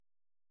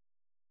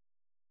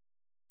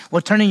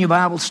Well, turning your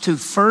Bibles to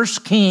 1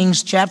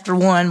 Kings chapter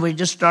 1. We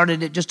just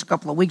started it just a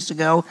couple of weeks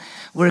ago.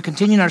 We're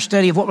continuing our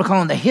study of what we're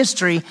calling the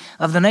history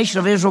of the nation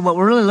of Israel, but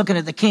we're really looking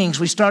at the kings.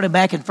 We started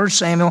back in 1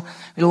 Samuel.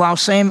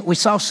 We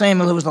saw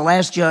Samuel, who was the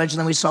last judge, and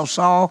then we saw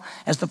Saul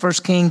as the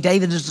first king.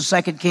 David is the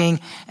second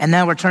king, and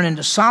now we're turning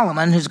to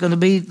Solomon, who's going to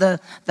be the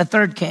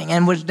third king.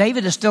 And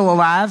David is still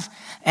alive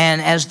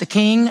and as the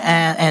king,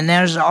 and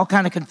there's all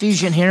kind of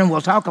confusion here, and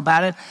we'll talk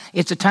about it.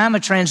 It's a time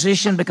of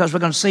transition because we're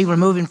going to see we're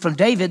moving from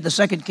David, the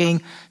second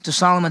king, to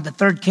Solomon, the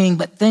third king,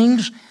 but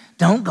things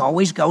don't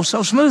always go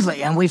so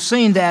smoothly. And we've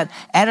seen that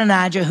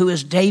Adonijah, who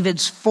is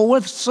David's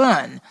fourth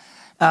son,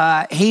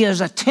 he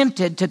has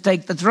attempted to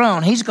take the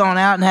throne. He's gone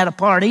out and had a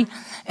party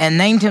and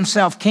named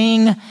himself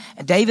king.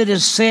 David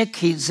is sick.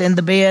 He's in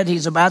the bed.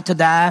 He's about to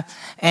die.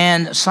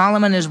 And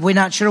we're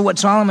not sure what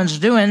Solomon's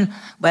doing,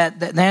 but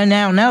they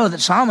now know that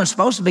Solomon's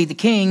supposed to be the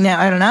king.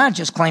 Now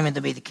Adonijah's claiming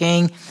to be the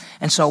king.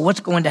 And so what's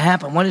going to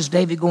happen? What is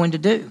David going to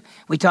do?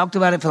 We talked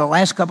about it for the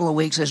last couple of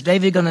weeks. Is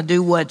David going to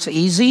do what's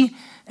easy?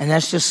 And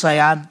let's just say,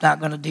 I'm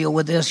not going to deal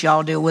with this.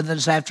 Y'all deal with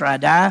this after I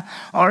die.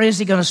 Or is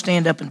he going to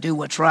stand up and do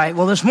what's right?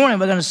 Well, this morning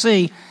we're going to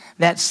see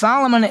that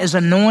Solomon is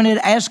anointed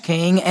as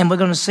king, and we're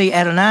going to see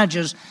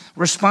Adonijah's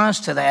response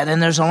to that.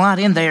 And there's a lot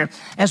in there.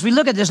 As we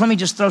look at this, let me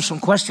just throw some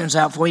questions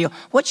out for you.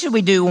 What should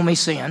we do when we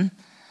sin?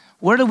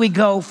 Where do we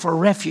go for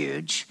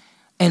refuge?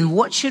 And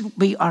what should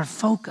be our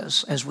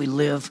focus as we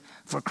live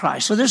for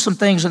Christ? So there's some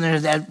things in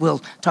there that we'll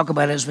talk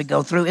about as we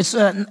go through. It's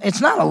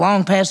not a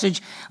long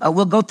passage.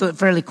 We'll go through it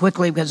fairly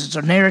quickly because it's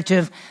a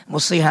narrative. We'll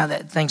see how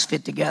that things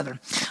fit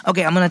together.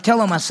 Okay, I'm going to tell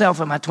on myself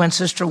and my twin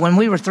sister. When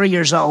we were 3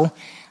 years old,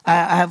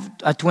 I have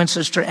a twin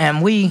sister,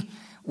 and we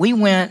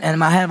went,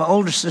 and I have an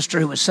older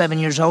sister who was 7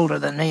 years older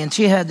than me, and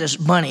she had this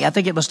bunny. I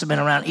think it must have been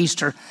around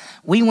Easter.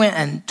 We went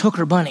and took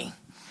her bunny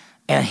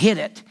and hid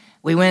it.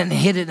 We went and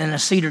hid it in a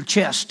cedar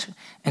chest.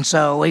 And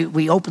so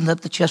we opened up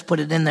the chest, put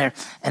it in there,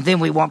 and then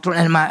we walked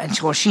around. And of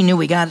course, she knew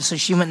we got it, so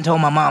she went and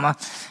told my mama.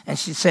 And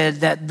she said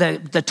that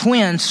the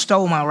twins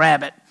stole my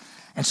rabbit.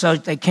 And so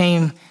they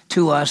came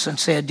to us and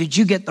said, "Did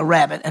you get the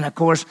rabbit?" And of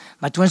course,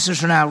 my twin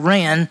sister and I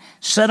ran,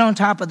 sat on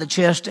top of the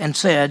chest, and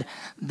said,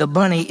 "The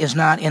bunny is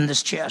not in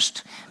this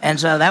chest." And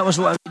so that was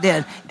what we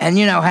did. And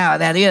you know how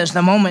that is.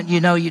 The moment you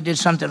know you did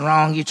something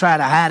wrong, you try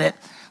to hide it.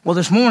 Well,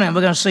 this morning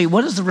we're going to see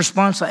what is the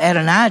response of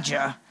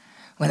Adonijah.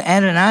 When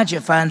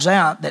Adonijah finds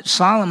out that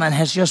Solomon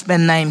has just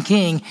been named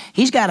king,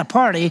 he's got a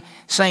party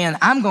saying,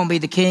 "I'm going to be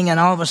the king," and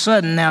all of a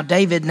sudden now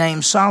David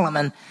names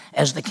Solomon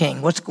as the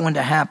king. What's going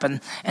to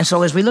happen? And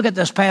so as we look at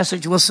this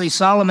passage, we'll see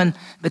Solomon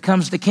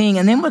becomes the king,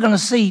 and then we're going to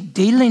see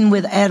dealing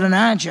with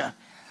Adonijah.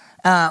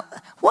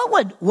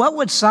 What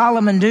would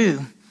Solomon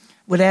do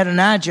with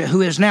Adonijah, who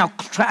has now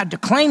tried to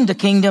claim the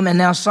kingdom, and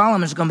now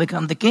Solomon's going to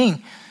become the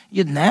king?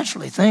 You'd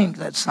naturally think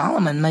that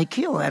Solomon may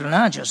kill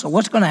Adonijah. So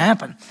what's going to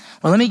happen?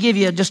 Well, let me give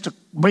you just a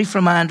brief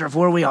reminder of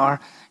where we are.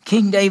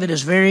 King David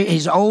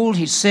he's old,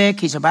 he's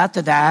sick, he's about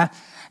to die,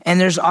 and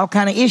there's all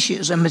kind of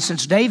issues. And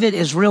since David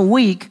is real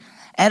weak,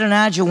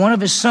 Adonijah, one of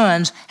his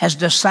sons, has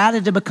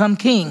decided to become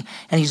king,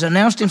 and he's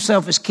announced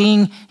himself as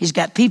king. He's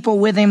got people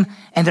with him,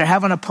 and they're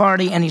having a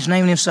party, and he's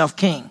naming himself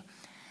king.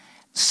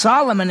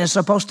 Solomon is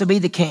supposed to be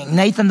the king.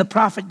 Nathan the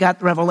prophet got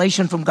the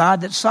revelation from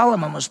God that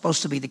Solomon was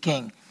supposed to be the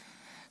king.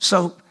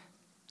 So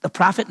the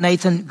prophet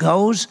Nathan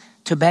goes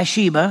to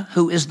Bathsheba,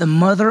 who is the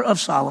mother of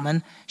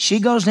Solomon. She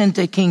goes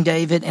into King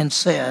David and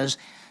says,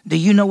 "Do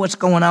you know what's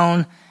going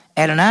on?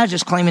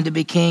 Adonijah's claiming to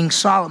be king.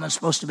 Solomon's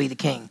supposed to be the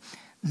king."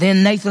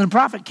 Then Nathan the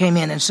prophet came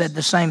in and said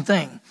the same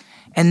thing.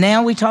 And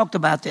now we talked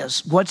about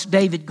this. What's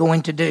David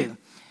going to do?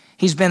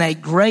 He's been a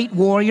great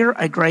warrior,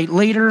 a great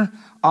leader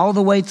all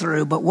the way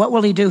through. But what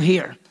will he do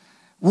here?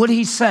 Would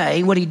he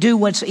do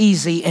what's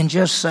easy and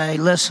just say,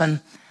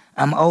 "Listen,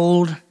 I'm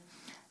old,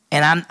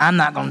 and I'm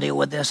not going to deal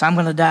with this. I'm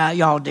going to die.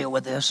 Y'all deal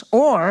with this"?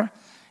 Or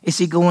is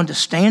he going to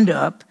stand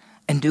up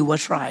and do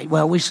what's right?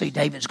 Well, we see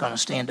David's going to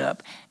stand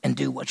up and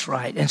do what's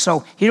right. And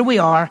so here we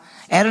are.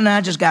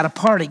 Adonijah's got a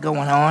party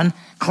going on,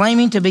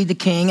 claiming to be the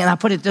king. And I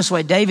put it this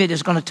way, David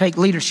is going to take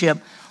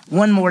leadership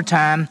one more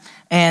time.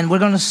 And we're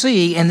going to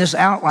see in this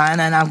outline,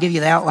 and I'll give you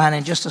the outline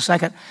in just a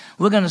second,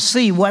 we're going to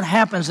see what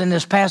happens in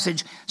this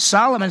passage.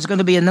 Solomon's going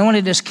to be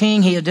anointed as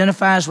king. He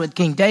identifies with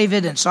King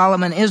David, and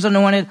Solomon is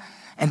anointed.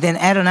 And then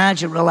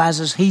Adonijah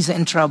realizes he's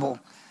in trouble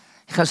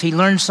because he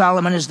learned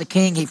Solomon is the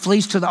king. He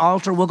flees to the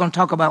altar. We're going to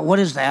talk about what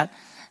is that.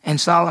 And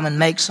Solomon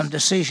makes some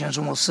decisions,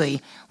 and we'll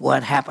see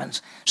what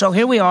happens. So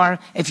here we are.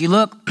 If you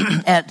look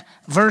at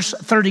verse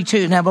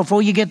 32. Now,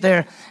 before you get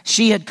there,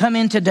 she had come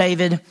into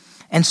David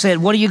and said,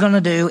 "What are you going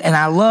to do?" And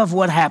I love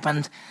what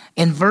happened.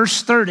 In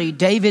verse 30,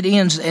 David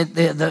ends, at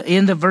the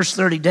end of verse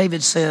 30,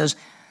 David says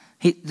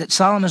that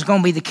Solomon's going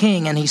to be the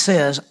king. And he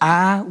says,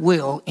 "I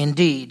will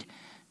indeed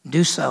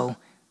do so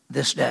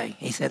this day."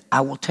 He said,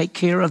 "I will take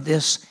care of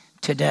this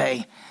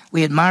today."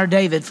 We admire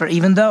David for,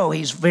 even though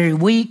he's very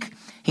weak,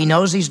 he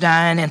knows he's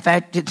dying. In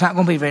fact, it's not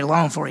going to be very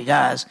long before he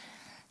dies.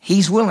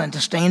 he's willing to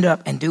stand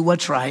up and do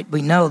what's right.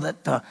 We know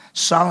that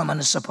Solomon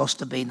is supposed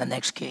to be the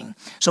next king.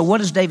 So what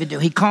does David do?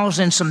 He calls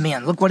in some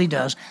men. Look what he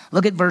does.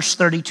 Look at verse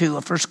 32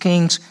 of 1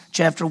 Kings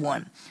chapter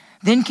 1.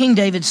 Then King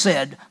David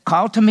said,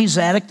 call to me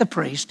Zadok the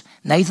priest,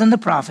 Nathan the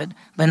prophet,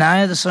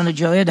 Benaiah the son of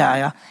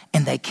Jehoiada,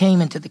 and they came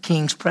into the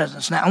king's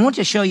presence. Now, I want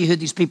to show you who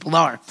these people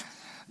are.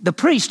 The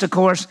priest, of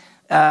course,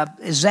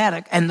 is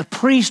Zadok, and the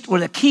priest were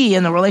the key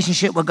in the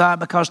relationship with God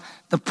because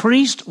the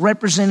priest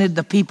represented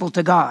the people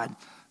to God.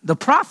 The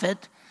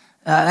prophet,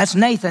 that's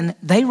Nathan,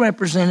 he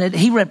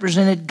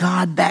represented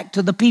God back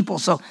to the people.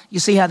 So you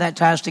see how that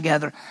ties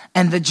together.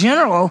 And the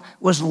general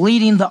was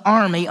leading the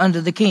army under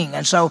the king.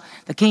 And so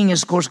the king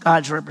is, of course,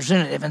 God's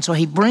representative. And so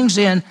he brings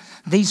in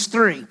these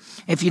three.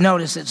 If you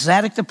notice, it's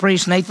Zadok the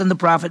priest, Nathan the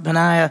prophet,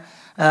 Benaiah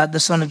the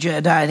son of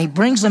Jehoiada. And he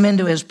brings them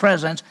into his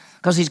presence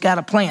because he's got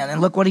a plan. And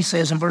look what he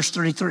says in verse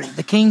 33.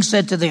 The king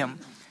said to them,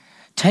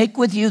 take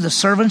with you the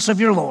servants of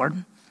your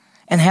Lord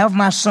and have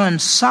my son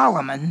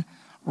Solomon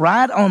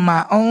ride on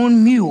my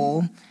own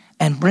mule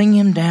and bring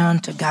him down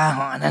to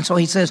Gihon. And so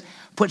he says,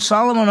 put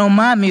Solomon on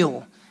my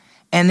mule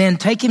and then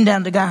take him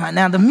down to Gihon.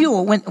 Now the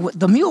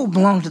mule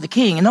belonged to the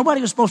king, and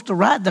nobody was supposed to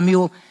ride the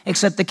mule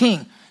except the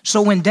king.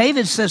 So when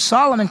David says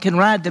Solomon can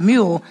ride the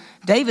mule,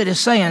 David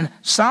is saying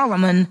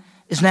Solomon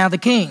is now the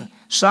king.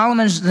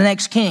 Solomon's the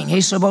next king.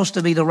 He's supposed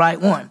to be the right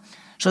one.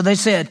 So they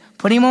said,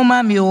 put him on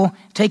my mule,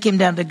 take him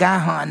down to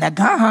Gihon. Now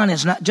Gihon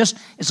is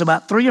it's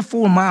about 3 or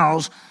 4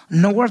 miles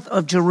north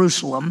of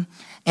Jerusalem.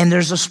 And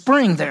there's a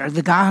spring there,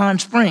 the Gihon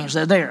Springs,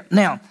 they're there.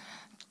 Now,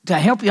 to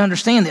help you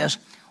understand this,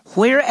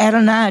 where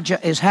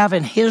Adonijah is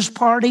having his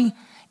party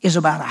is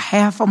about a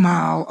half a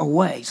mile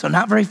away, so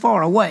not very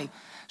far away.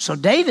 So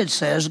David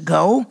says,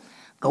 go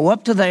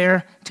up to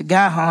there, to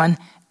Gihon,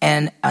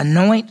 and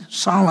anoint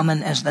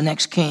Solomon as the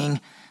next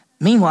king.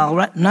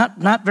 Meanwhile,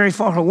 not very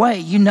far away,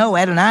 you know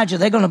Adonijah,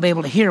 they're going to be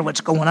able to hear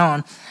what's going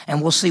on, and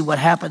we'll see what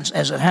happens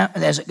as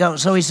it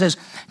goes. So he says,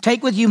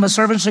 take with you my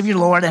servants of your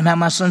Lord and have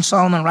my son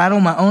Solomon ride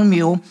on my own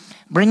mule,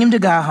 bring him to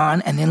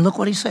Gihon, and then look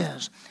what he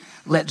says.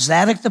 Let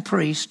Zadok the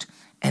priest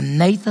and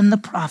Nathan the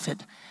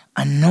prophet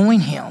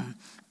anoint him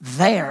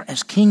there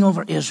as king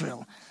over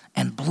Israel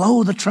and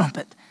blow the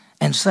trumpet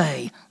and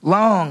say,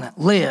 long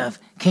live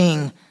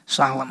King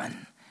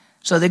Solomon.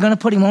 So they're going to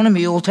put him on a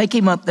mule, take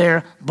him up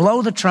there,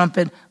 blow the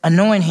trumpet,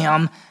 anoint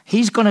him.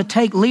 He's going to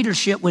take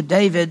leadership with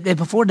David.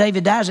 Before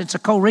David dies, it's a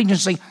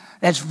co-regency.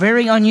 That's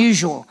very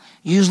unusual.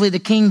 Usually the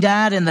king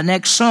died and the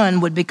next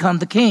son would become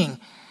the king.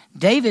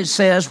 David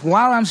says,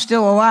 while I'm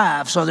still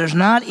alive, so there's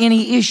not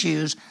any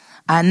issues,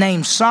 I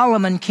named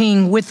Solomon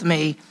king with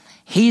me.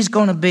 He's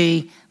going to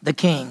be the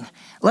king.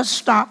 Let's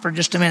stop for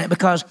just a minute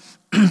because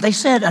they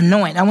said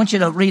anoint. I want you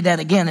to read that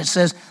again. It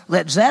says,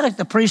 let Zadok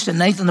the priest and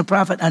Nathan the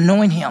prophet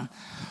anoint him.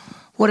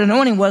 What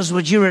anointing was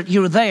you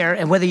were there,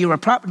 and whether you were a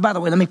prophet. By the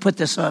way, let me put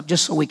this up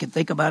just so we can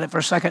think about it for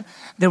a second.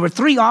 There were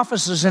 3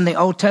 offices in the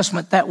Old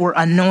Testament that were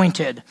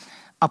anointed.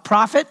 A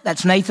prophet,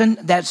 that's Nathan,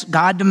 that's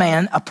God to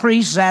man. A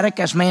priest, Zadok,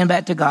 that's man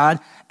back to God.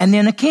 And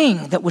then a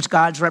king, that was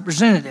God's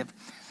representative.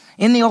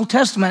 In the Old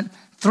Testament,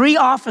 3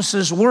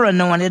 offices were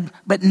anointed,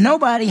 but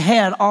nobody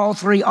had all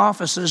 3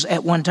 offices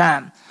at one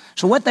time.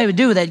 So what they would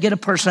do, they'd get a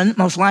person,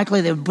 most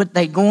likely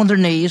they'd go on their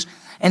knees,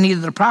 and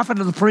either the prophet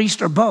or the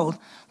priest or both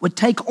would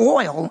take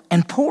oil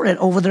and pour it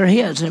over their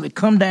heads, and it would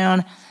come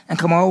down and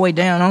come all the way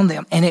down on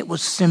them. And it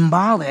was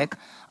symbolic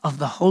of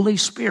the Holy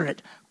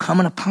Spirit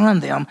coming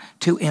upon them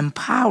to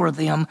empower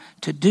them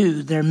to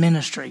do their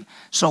ministry.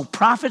 So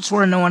prophets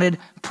were anointed,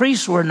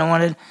 priests were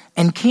anointed,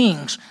 and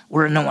kings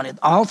were anointed,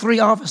 all 3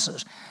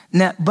 offices.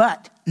 Now,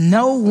 but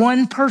no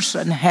one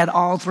person had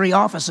all 3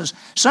 offices.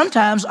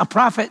 Sometimes a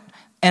prophet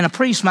and a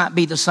priest might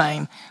be the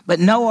same, but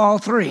no all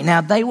 3.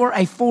 Now, they were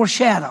a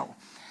foreshadow.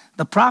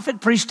 The prophet,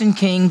 priest, and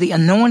king, the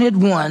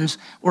anointed ones,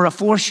 were a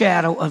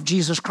foreshadow of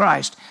Jesus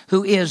Christ,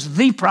 who is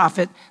the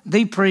prophet,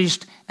 the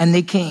priest, and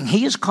the king.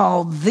 He is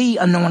called the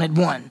anointed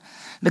one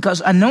because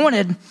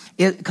anointed,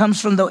 it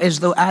comes from is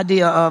the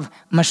idea of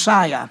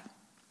Messiah,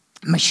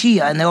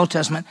 Mashiach in the Old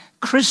Testament,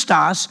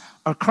 Christos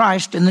or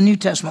Christ in the New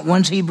Testament.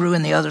 One's Hebrew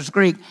and the other's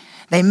Greek.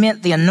 They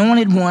meant the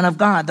anointed one of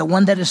God, the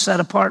one that is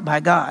set apart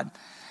by God.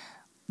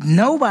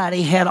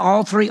 Nobody had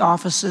all 3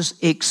 offices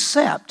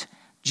except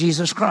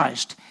Jesus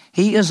Christ.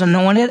 He is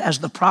anointed as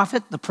the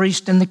prophet, the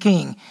priest, and the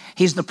king.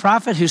 He's the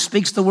prophet who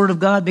speaks the word of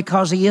God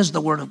because he is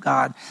the word of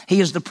God. He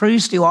is the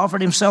priest who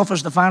offered himself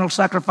as the final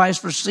sacrifice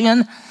for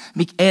sin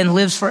and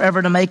lives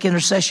forever to make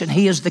intercession.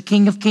 He is the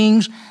King of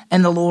Kings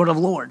and the Lord of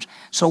Lords.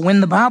 So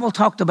when the Bible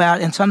talked about,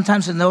 and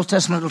sometimes in the Old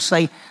Testament it'll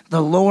say,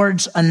 the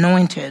Lord's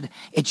anointed,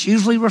 it's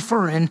usually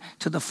referring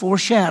to the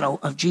foreshadow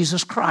of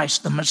Jesus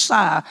Christ, the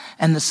Messiah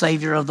and the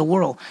Savior of the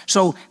world.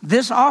 So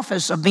this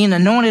office of being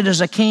anointed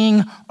as a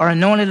king or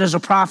anointed as a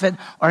prophet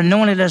or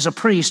anointed as a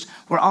priest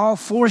were all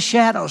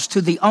foreshadows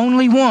to the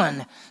only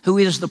one who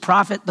is the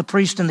prophet, the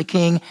priest, and the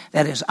king.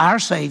 That is our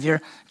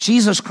Savior,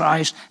 Jesus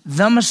Christ,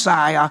 the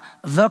Messiah,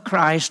 the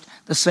Christ,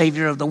 the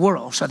Savior of the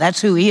world. So that's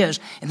who he is.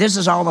 And this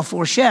is all a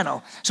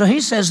foreshadow. So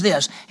he says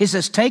this. He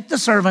says, take the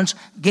servants,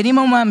 get him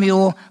on my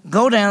mule,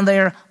 go down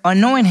there,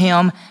 anoint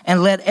him,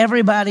 and let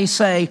everybody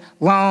say,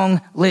 long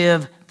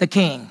live the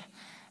king.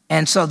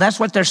 And so that's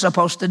what they're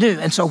supposed to do.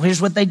 And so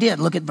here's what they did.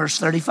 Look at verse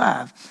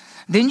 35.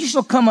 Then you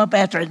shall come up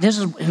after, this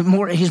is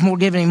more, he's more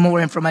giving him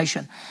more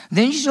information.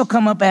 Then you shall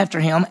come up after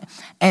him,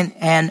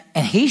 and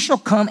he shall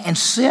come and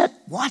sit,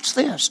 watch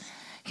this,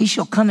 he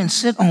shall come and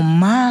sit on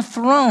my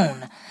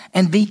throne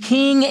and be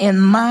king in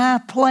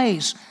my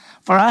place.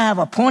 For I have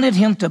appointed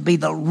him to be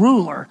the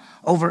ruler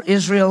over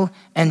Israel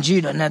and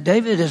Judah. Now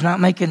David is not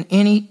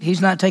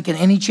he's not taking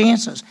any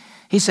chances.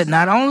 He said,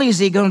 not only is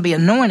he going to be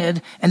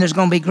anointed and there's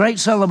going to be great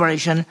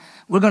celebration,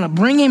 we're going to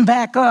bring him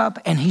back up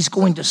and he's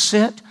going to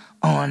sit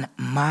on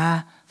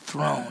my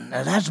throne.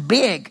 Now that's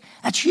big.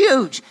 That's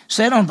huge.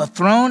 Sit on the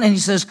throne. And he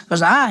says,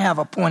 because I have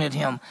appointed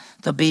him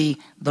to be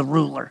the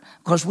ruler.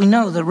 Because we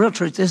know the real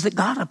truth is that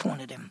God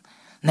appointed him.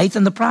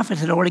 Nathan the prophet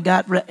had already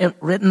got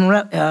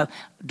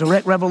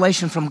direct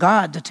revelation from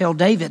God to tell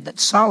David that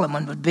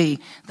Solomon would be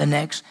the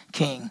next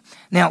king.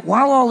 Now,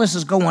 while all this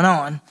is going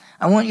on,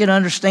 I want you to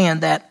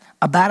understand that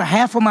about a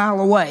half a mile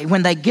away,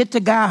 when they get to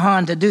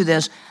Gihon to do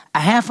this, a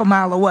half a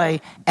mile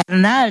away,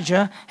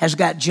 Adonijah has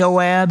got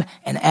Joab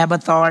and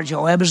Abiathar.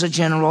 Joab is a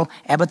general.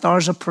 Abiathar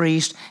is a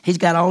priest. He's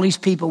got all these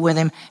people with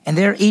him, and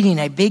they're eating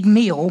a big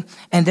meal,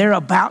 and they're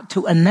about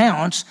to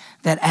announce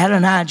that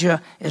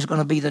Adonijah is going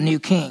to be the new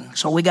king.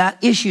 So we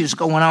got issues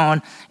going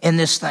on in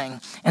this thing.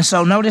 And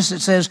so notice it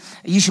says,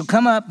 you shall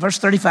come up, verse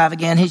 35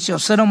 again, he shall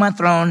sit on my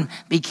throne,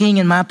 be king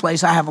in my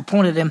place. I have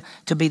appointed him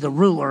to be the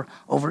ruler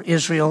over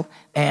Israel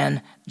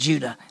and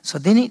Judah. So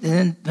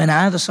then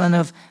Benaiah, the son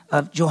of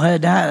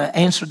Jehoiada,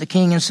 answered the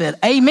king and said,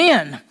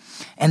 Amen.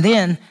 And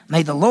then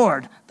may the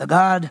Lord, the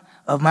God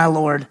of my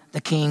Lord,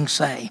 the king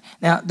say.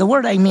 Now, the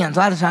word amen, a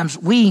lot of times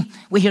we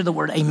hear the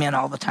word amen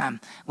all the time.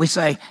 We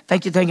say,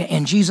 thank you,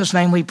 in Jesus'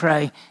 name we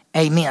pray,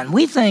 amen.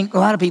 A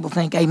lot of people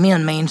think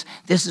amen means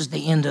this is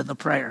the end of the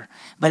prayer,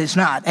 but it's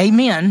not.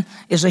 Amen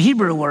is a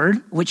Hebrew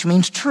word, which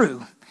means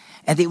true.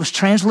 And it was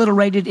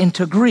transliterated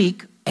into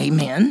Greek,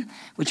 amen,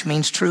 which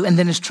means true, and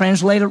then it's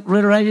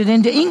transliterated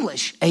into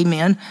English,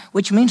 amen,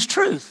 which means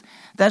truth.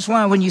 That's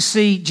why when you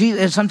see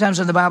Jesus, sometimes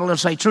in the Bible it'll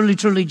say, truly,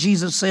 truly,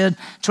 Jesus said,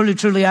 truly,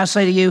 truly, I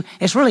say to you.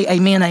 It's really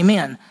amen,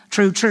 amen,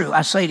 true, true,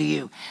 I say to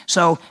you.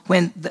 So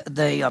when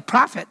the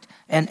prophet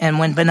and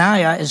when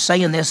Benaiah is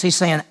saying this, he's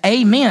saying,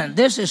 amen,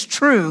 this is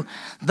true.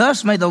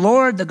 Thus may the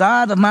Lord, the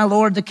God of my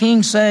Lord the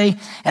king say,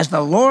 as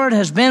the Lord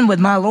has been with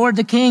my Lord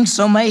the king,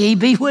 so may he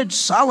be with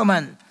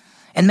Solomon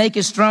and make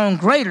his throne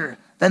greater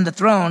than the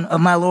throne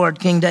of my Lord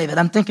King David.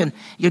 I'm thinking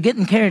you're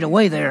getting carried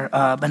away there,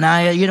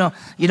 Benaiah. You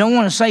don't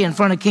want to say in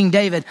front of King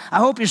David, I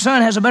hope your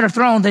son has a better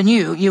throne than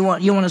you. You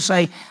want to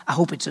say, I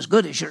hope it's as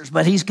good as yours.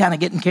 But he's kind of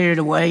getting carried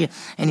away,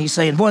 and he's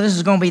saying, boy, this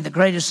is going to be the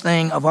greatest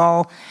thing of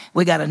all.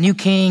 We got a new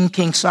king.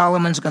 King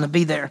Solomon's going to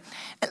be there.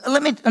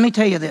 Let me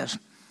tell you this.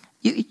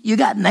 You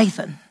got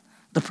Nathan,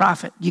 the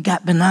prophet. You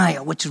got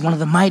Benaiah, which is one of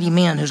the mighty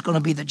men who's going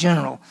to be the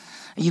general.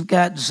 You've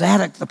got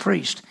Zadok, the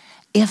priest.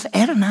 If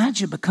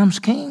Adonijah becomes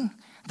king,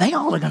 they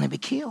all are going to be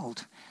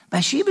killed.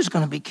 Bathsheba's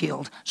going to be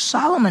killed.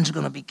 Solomon's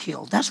going to be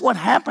killed. That's what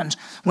happens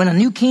when a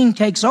new king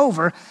takes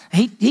over.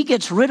 He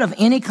gets rid of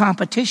any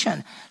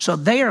competition. So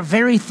they are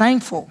very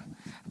thankful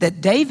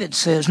that David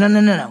says,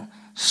 no.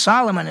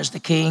 Solomon is the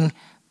king.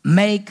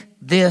 Make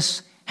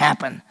this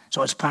happen.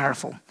 So it's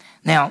powerful.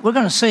 Now, we're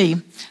going to see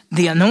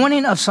the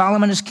anointing of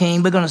Solomon as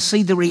king. We're going to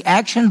see the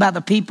reaction by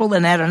the people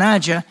in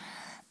Adonijah.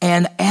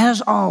 And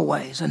as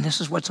always, and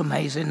this is what's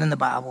amazing in the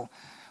Bible,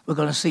 we're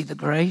going to see the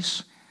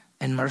grace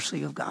and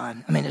mercy of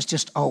God. I mean, it's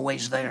just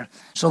always there.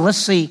 So let's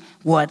see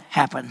what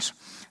happens.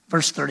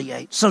 Verse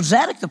 38. So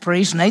Zadok the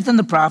priest, Nathan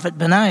the prophet,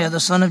 Benaiah the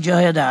son of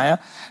Jehoiada,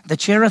 the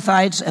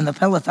Cherethites and the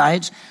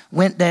Pelethites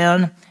went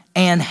down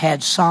and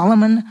had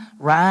Solomon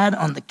ride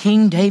on the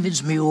King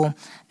David's mule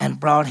and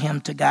brought him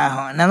to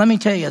Gihon. Now let me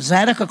tell you,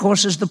 Zadok, of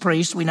course, is the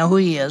priest. We know who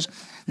he is.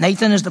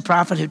 Nathan is the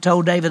prophet who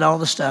told David all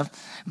the stuff.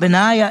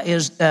 Benaiah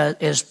is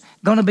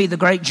going to be the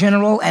great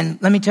general.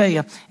 And let me tell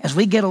you, as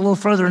we get a little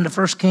further into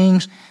 1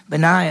 Kings,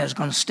 Benaiah is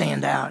going to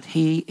stand out.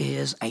 He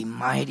is a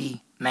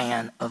mighty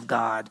man of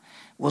God.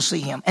 We'll see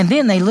him. And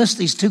then they list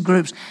these two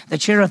groups, the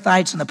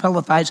Cherethites and the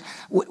Pelethites.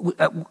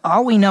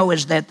 All we know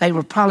is that they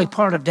were probably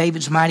part of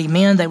David's mighty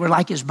men. They were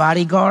like his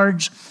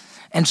bodyguards.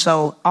 And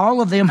so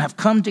all of them have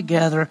come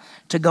together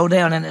to go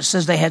down. And it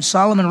says they had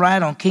Solomon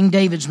ride on King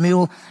David's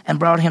mule and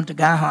brought him to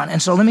Gihon.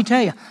 And so let me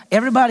tell you,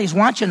 everybody's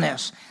watching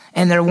this.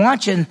 And they're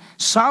watching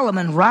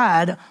Solomon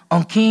ride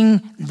on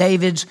King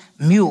David's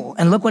mule.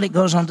 And look what it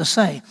goes on to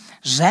say.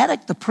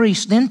 Zadok the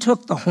priest then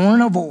took the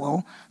horn of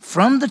oil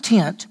from the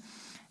tent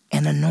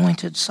and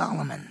anointed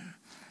Solomon.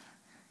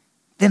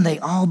 Then they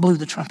all blew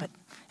the trumpet.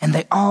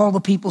 And all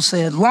the people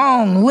said,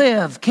 long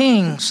live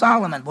King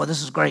Solomon. Boy,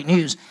 this is great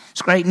news.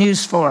 It's great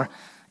news for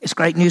It's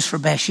great news for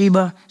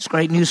Bathsheba. It's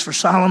great news for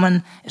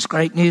Solomon. It's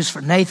great news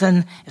for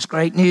Nathan. It's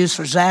great news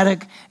for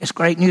Zadok. It's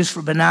great news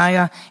for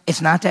Benaiah.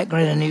 It's not that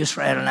great a news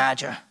for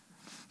Adonijah.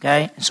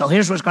 Okay, so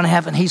here's what's going to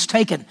happen.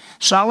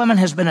 Solomon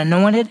has been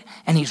anointed,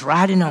 and he's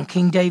riding on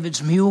King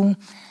David's mule,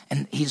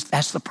 and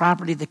that's the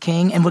property of the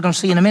king. And we're going to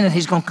see in a minute,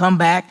 he's going to come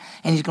back,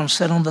 and he's going to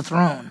sit on the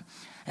throne.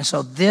 And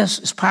so this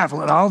is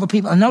powerful. And all the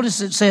people, and notice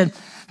it said,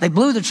 they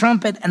blew the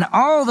trumpet, and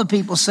all the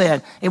people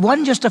said, it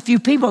wasn't just a few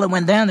people that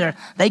went down there.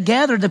 They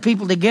gathered the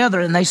people together,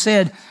 and they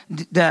said,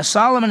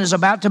 Solomon is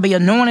about to be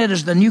anointed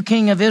as the new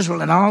king of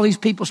Israel. And all these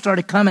people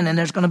started coming, and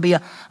there's going to be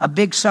a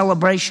big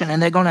celebration,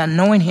 and they're going to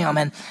anoint him.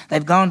 And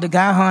they've gone to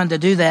Gihon to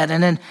do that.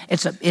 And then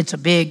it's a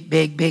big,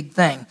 big, big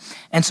thing.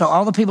 And so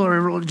all the people are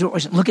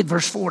rejoicing. Look at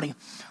verse 40.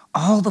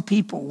 All the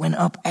people went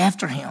up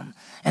after him,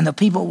 and the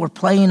people were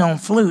playing on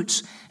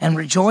flutes and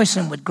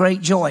rejoicing with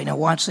great joy. Now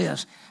watch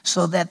this.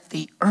 So that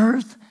the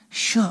earth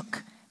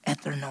shook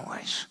at their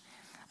noise.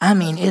 I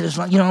mean, it is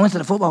like, I went to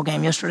the football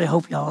game yesterday.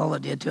 Hope y'all all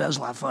did too. That was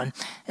a lot of fun.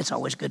 It's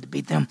always good to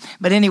beat them.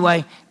 But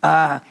anyway,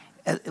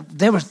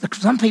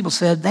 some people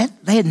said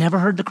that they had never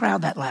heard the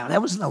crowd that loud.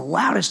 That was the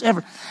loudest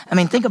ever. I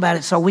mean, think about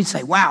it. So we'd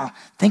say, wow,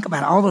 think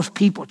about all those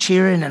people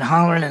cheering and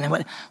hollering.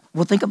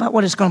 Well, think about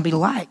what it's going to be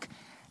like.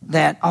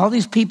 That all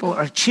these people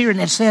are cheering.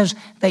 It says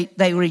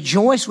they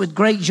rejoice with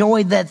great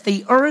joy that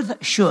the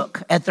earth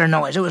shook at their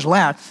noise. It was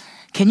loud.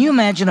 Can you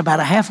imagine about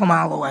a half a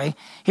mile away,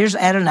 here's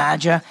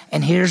Adonijah,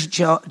 and here's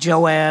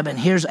Joab, and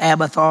here's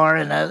Abiathar,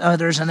 and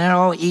others, and they're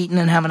all eating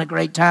and having a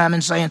great time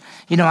and saying,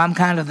 I'm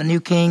kind of the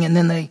new king. And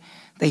then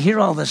they hear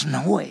all this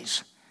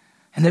noise,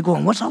 and they're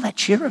going, what's all that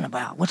cheering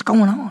about? What's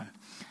going on?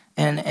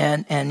 And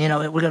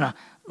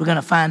we're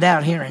gonna find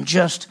out here in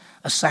just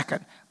a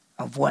second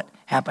of what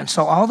happened.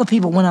 So all the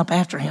people went up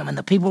after him, and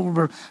the people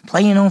were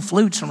playing on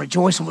flutes and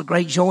rejoicing with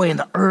great joy, and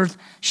the earth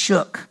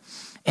shook.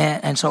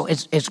 And so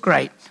it's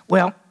great.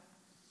 Well,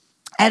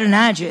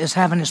 Adonijah is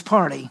having his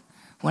party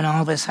when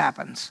all this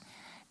happens.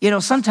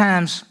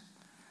 Sometimes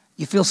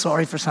you feel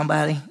sorry for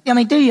somebody. I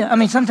mean, do you? I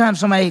mean, sometimes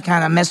somebody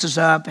kind of messes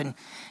up, and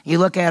you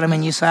look at them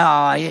and you say,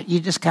 oh,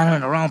 you're just kind of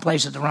in the wrong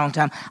place at the wrong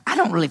time. I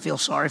don't really feel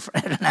sorry for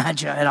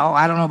Adonijah at all.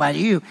 I don't know about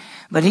you,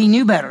 but he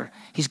knew better.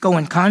 He's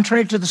going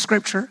contrary to the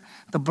scripture.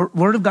 The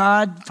word of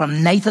God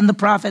from Nathan the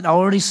prophet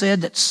already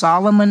said that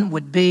Solomon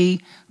would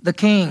be the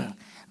king.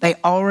 They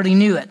already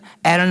knew it.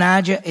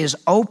 Adonijah is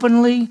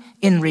openly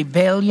in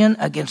rebellion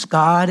against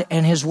God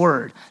and his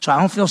word. So I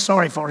don't feel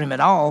sorry for him at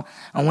all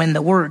when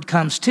the word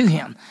comes to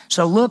him.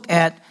 So look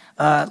at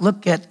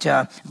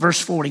verse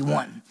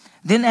 41.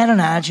 Then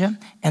Adonijah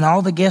and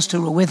all the guests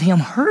who were with him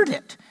heard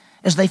it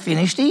as they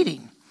finished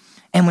eating.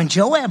 And when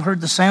Joab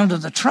heard the sound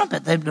of the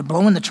trumpet, they were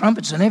blowing the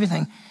trumpets and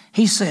everything,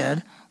 he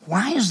said,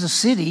 why is the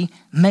city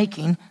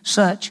making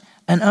such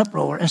an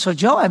uproar? And so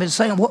Joab is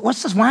saying,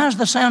 what's this? Why is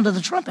the sound of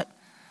the trumpet?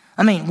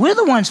 I mean, we're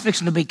the ones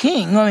fixing to be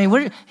king. I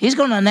mean, he's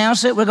going to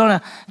announce it. We're going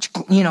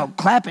to,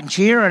 clap and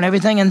cheer and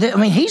everything. And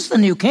he's the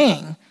new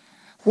king.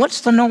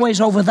 What's the noise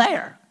over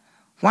there?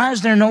 Why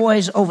is there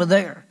noise over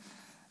there?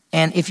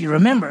 And if you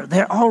remember,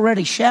 they're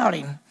already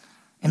shouting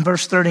in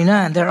verse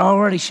 39. They're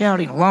already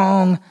shouting,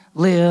 long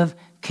live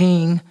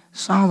King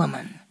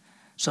Solomon.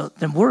 So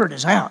the word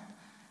is out.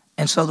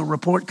 And so the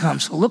report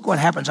comes. So look what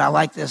happens. I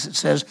like this. It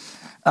says,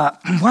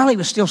 while he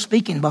was still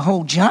speaking,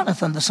 behold,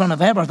 Jonathan, the son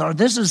of Abiathar,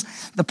 this is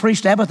the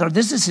priest Abiathar,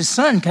 this is his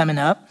son coming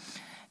up.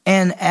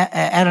 And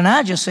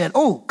Adonijah said,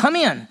 oh, come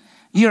in.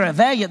 You're a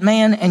valiant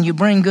man and you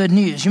bring good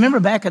news. You remember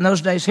back in those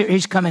days,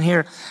 he's coming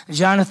here.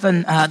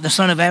 Jonathan, the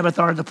son of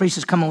Abiathar, the priest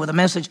is coming with a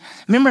message.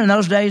 Remember in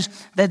those days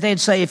that they'd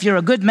say, if you're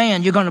a good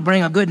man, you're going to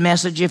bring a good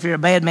message. If you're a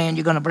bad man,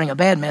 you're going to bring a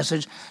bad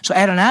message. So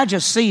Adonijah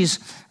sees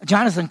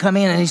Jonathan come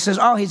in and he says,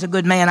 oh, he's a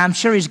good man. I'm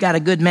sure he's got a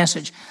good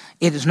message.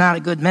 It is not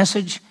a good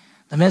message.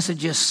 The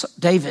message is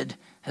David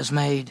has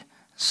made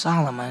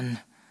Solomon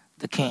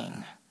the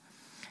king.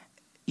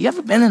 You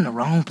ever been in the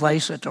wrong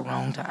place at the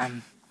wrong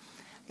time?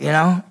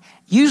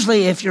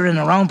 Usually if you're in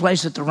the wrong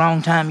place at the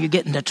wrong time, you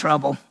get into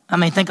trouble. I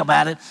mean, think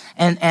about it.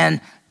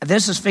 And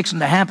this is fixing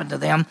to happen to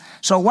them.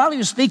 So while he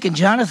was speaking,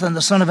 Jonathan,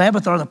 the son of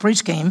Abiathar, the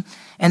priest came.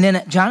 And then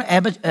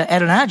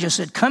Adonijah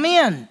said, come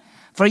in,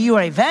 for you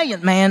are a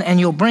valiant man and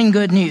you'll bring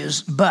good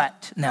news.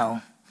 But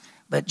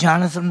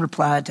Jonathan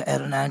replied to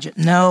Adonijah,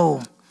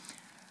 no,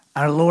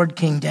 our Lord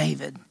King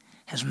David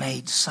has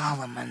made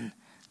Solomon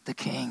the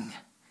king.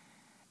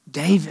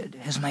 David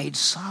has made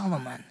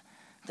Solomon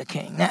the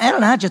king. Now,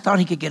 Adonijah thought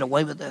he could get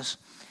away with this.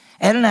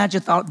 Adonijah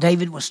thought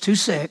David was too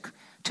sick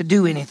to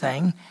do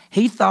anything.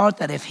 He thought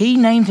that if he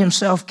named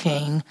himself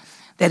king,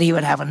 that he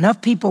would have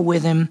enough people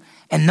with him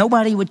and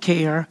nobody would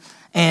care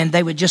and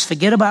they would just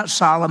forget about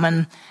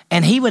Solomon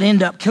and he would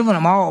end up killing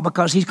them all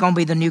because he's going to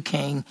be the new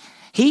king.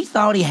 He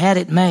thought he had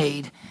it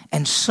made,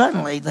 and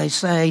suddenly they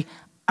say,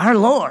 our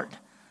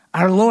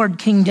Lord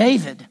King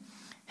David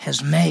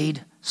has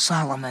made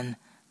Solomon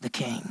the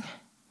king.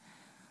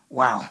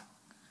 Wow.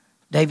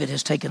 David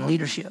has taken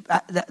leadership.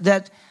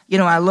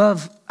 I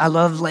love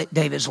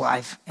David's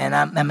life. And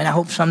I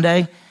hope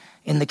someday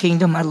in the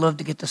kingdom, I'd love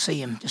to get to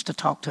see him, just to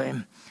talk to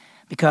him.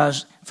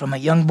 because from a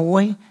young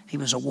boy, he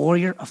was a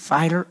warrior, a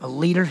fighter, a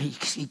leader.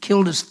 He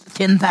killed his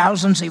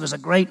 10,000s. He was a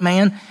great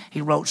man. He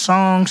wrote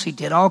songs. He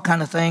did all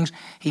kind of things.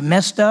 He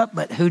messed up,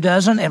 but who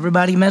doesn't?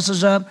 Everybody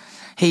messes up.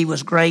 He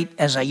was great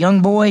as a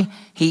young boy.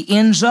 He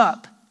ends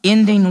up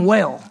ending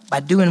well by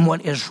doing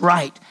what is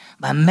right,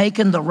 by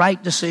making the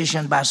right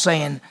decision, by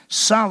saying,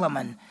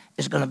 Solomon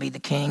is going to be the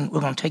king.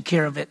 We're going to take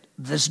care of it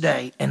this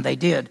day. And they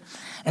did.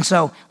 And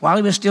so while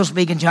he was still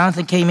speaking,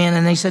 Jonathan came in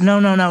and they said,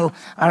 no,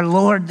 our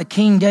Lord, the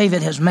King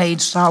David has made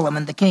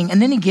Solomon the king.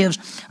 And then he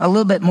gives a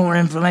little bit more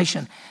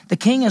information. The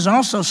king has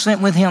also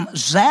sent with him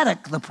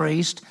Zadok the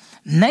priest,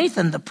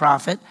 Nathan the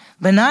prophet,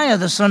 Benaiah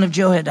the son of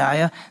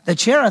Jehoiada, the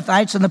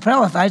Cherethites and the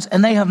Pelethites,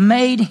 and they have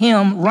made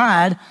him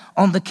ride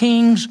on the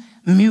king's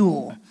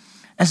mule.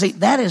 And see,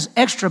 that is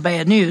extra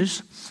bad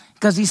news,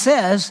 because he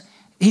says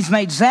he's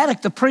made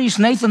Zadok the priest,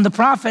 Nathan the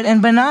prophet,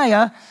 and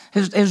Benaiah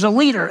is a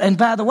leader. And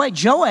by the way,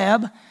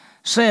 Joab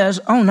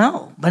says, oh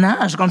no,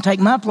 Benaiah is going to take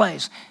my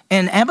place.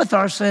 And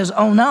Abiathar says,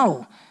 oh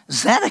no,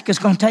 Zadok is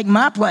going to take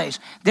my place.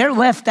 They're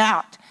left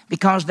out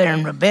because they're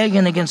in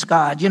rebellion against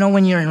God. You know,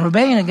 when you're in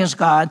rebellion against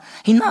God,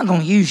 he's not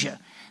going to use you.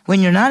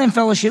 When you're not in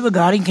fellowship with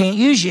God, he can't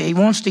use you. He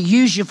wants to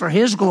use you for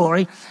his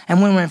glory.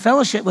 And when we're in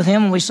fellowship with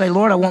him and we say,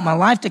 Lord, I want my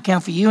life to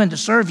count for you and to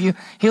serve you,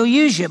 he'll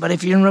use you. But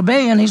if you're in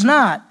rebellion, he's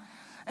not.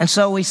 And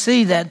so we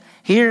see that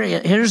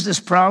here's this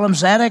problem.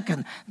 Zadok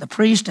and the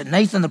priest and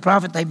Nathan the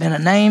prophet, they've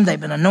been named, they've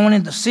been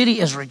anointed. The city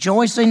is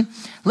rejoicing.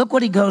 Look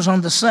what he goes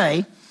on to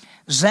say.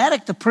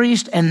 Zadok the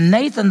priest and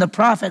Nathan the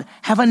prophet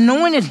have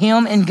anointed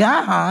him in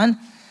Gihon,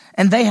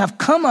 and they have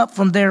come up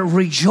from there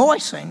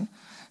rejoicing,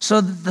 so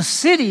that the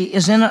city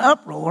is in an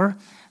uproar.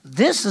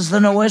 This is the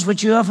noise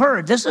which you have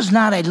heard. This is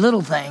not a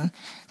little thing.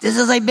 This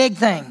is a big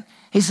thing.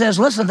 He says,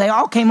 listen, they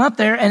all came up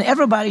there and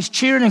everybody's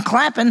cheering and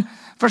clapping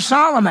for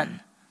Solomon.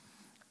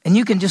 And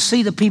you can just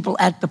see the people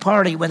at the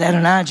party with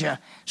Adonijah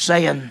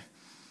saying,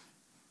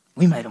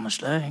 we made a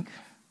mistake.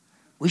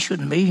 We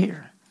shouldn't be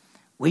here.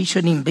 We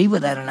shouldn't even be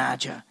with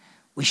Adonijah.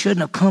 We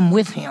shouldn't have come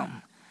with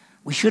him.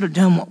 We should have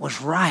done what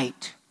was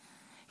right.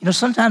 You know,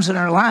 sometimes in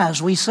our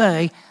lives we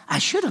say, I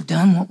should have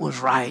done what was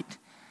right.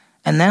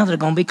 And now there are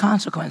going to be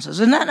consequences.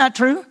 Isn't that not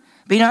true?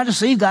 Be not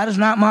deceived. God is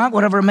not mocked.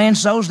 Whatever a man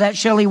sows, that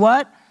shall he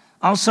what?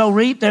 Also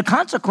reap. There are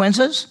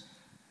consequences.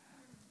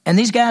 And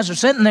these guys are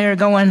sitting there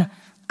going,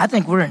 I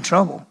think we're in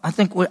trouble. I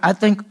think we're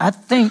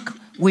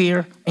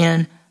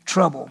in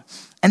trouble.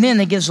 And then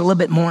it gives a little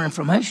bit more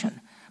information.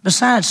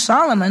 Besides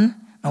Solomon,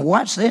 now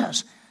watch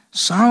this.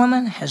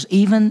 Solomon has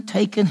even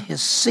taken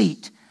his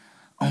seat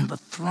on the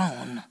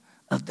throne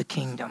of the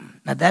kingdom.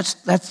 Now that's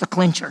the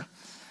clincher.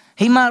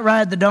 He might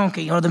ride the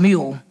donkey or the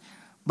mule,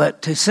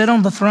 but to sit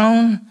on the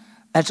throne,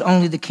 that's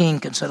only the king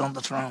can sit on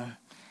the throne.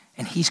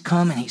 And he's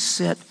come and he's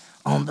sit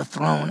on the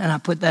throne. And I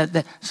put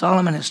that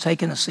Solomon has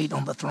taken a seat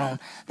on the throne.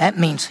 That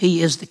means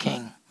he is the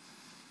king.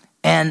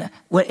 And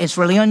it's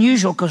really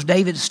unusual because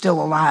David is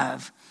still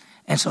alive.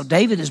 And so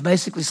David is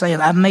basically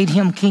saying, I've made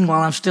him king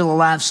while I'm still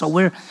alive. So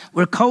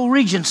we're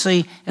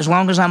co-regency as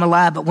long as I'm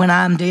alive. But when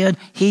I'm dead,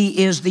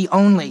 he is the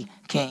only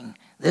king.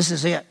 This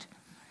is it.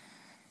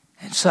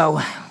 And so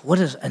what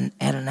is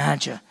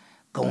Adonijah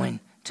going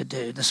to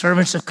do? The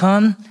servants have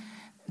come.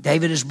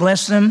 David has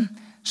blessed them.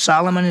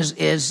 Solomon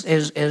is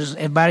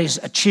everybody's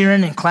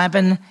cheering and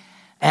clapping.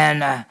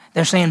 And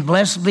they're saying,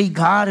 blessed be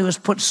God who has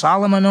put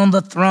Solomon on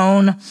the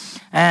throne.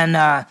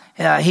 And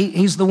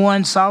he's the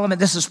one, Solomon,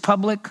 this is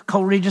public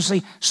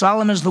co-regency.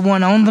 Solomon is the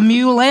one on the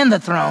mule and the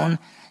throne.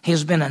 He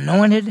has been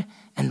anointed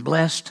and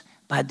blessed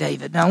by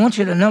David. Now I want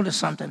you to notice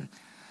something.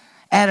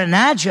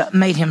 Adonijah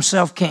made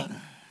himself king.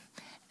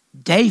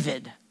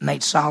 David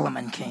made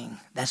Solomon king.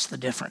 That's the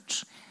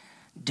difference.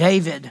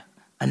 David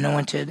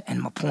anointed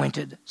and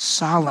appointed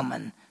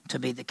Solomon to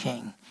be the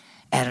king.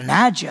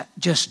 Adonijah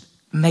just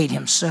made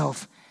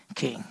himself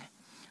king.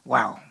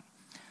 Wow.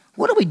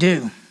 What do we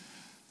do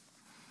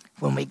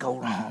when we go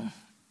wrong?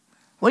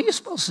 What are you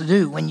supposed to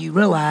do when you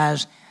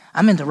realize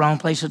I'm in the wrong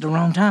place at the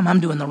wrong time?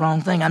 I'm doing the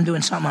wrong thing. I'm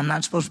doing something I'm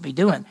not supposed to be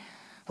doing.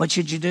 What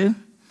should you do?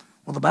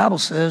 Well, the Bible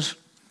says,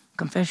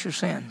 confess your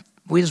sin.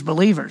 We as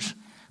believers,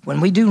 when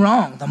we do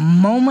wrong, the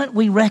moment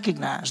we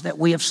recognize that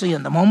we have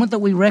sinned, the moment that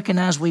we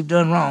recognize we've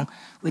done wrong,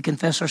 we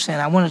confess our sin.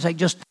 I want to take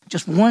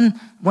just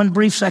one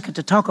brief second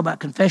to talk about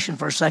confession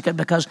for a second,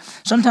 because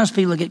sometimes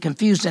people get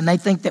confused and they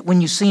think that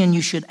when you sin,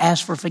 you should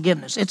ask for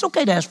forgiveness. It's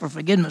okay to ask for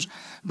forgiveness,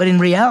 but in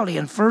reality,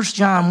 in 1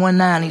 John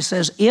 1:9, he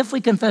says, if we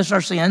confess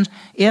our sins,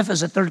 if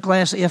is a third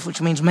class if,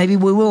 which means maybe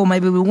we will,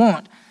 maybe we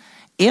won't.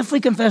 If we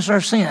confess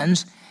our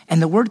sins,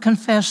 and the word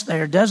confess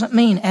there doesn't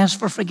mean ask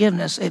for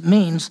forgiveness. It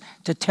means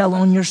to tell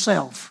on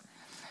yourself.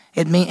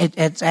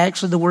 It's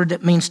actually the word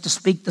that means to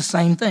speak the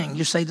same thing.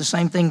 You say the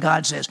same thing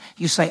God says.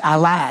 You say, I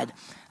lied,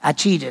 I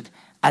cheated,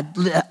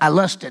 I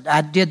lusted,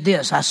 I did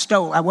this, I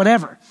stole,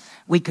 whatever.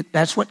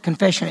 That's what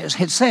confession is.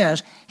 It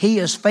says he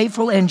is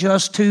faithful and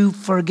just to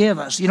forgive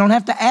us. You don't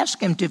have to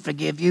ask him to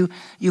forgive you.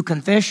 You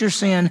confess your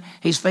sin.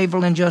 He's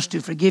faithful and just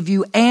to forgive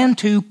you and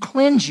to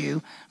cleanse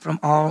you from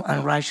all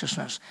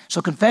unrighteousness.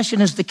 So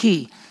confession is the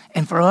key.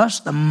 And for us,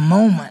 the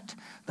moment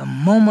The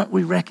moment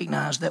we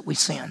recognize that we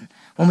sin.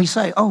 When we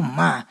say, oh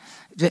my,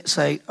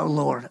 say, oh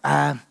Lord,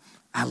 I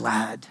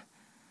lied.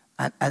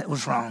 I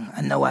was wrong.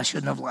 I know I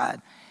shouldn't have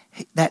lied.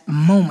 That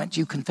moment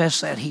you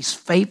confess that, he's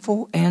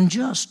faithful and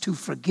just to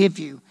forgive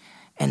you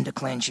and to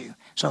cleanse you.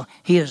 So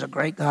he is a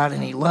great God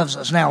and he loves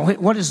us. Now,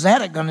 what is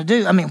that going to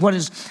do? I mean, what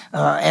is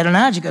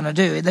Adonijah going to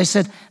do? They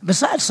said,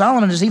 besides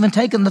Solomon has even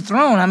taken the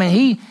throne. I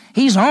mean,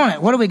 he's on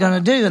it. What are we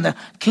going to do? And the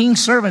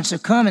king's servants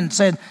have come and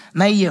said,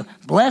 may you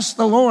bless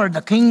the Lord,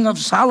 the king of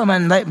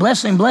Solomon.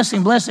 Bless him, bless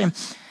him, bless him.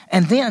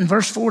 And then,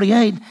 verse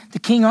 48, the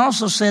king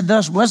also said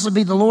thus, blessed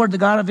be the Lord, the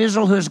God of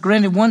Israel, who has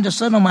granted one to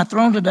sit on my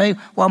throne today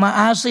while my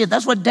eyes see it.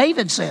 That's what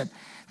David said.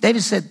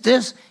 David said,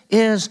 this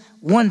is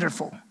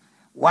wonderful.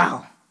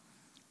 Wow.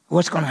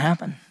 What's going to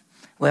happen?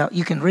 Well,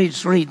 you can read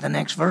the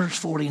next verse,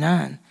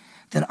 49.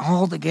 Then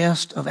all the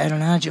guests of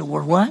Adonijah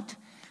were what?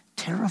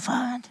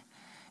 Terrified.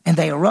 And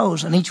they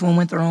arose, and each one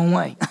went their own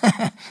way.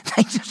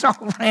 They just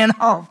all ran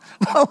off.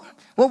 Well,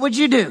 what would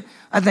you do?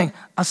 I think,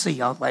 I'll see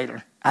y'all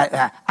later.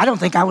 I don't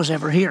think I was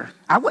ever here.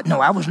 I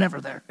was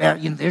never there.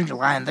 There's your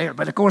line there.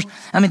 But of course,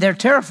 I mean, they're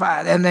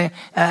terrified.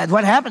 And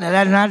what happened at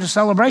Adonijah's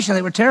celebration,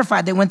 they were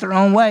terrified. They went their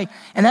own way.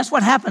 And that's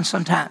what happens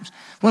sometimes.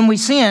 When we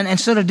sin,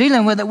 instead of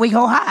dealing with it, we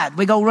go hide.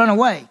 We go run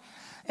away.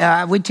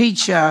 We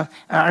teach our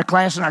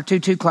class in our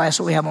 2-2 class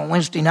that we have on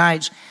Wednesday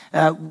nights.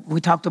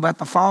 We talked about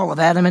the fall of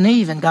Adam and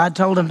Eve. And God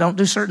told them, don't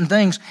do certain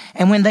things.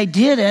 And when they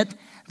did it,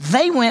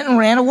 they went and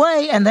ran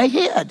away and they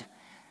hid.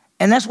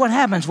 And that's what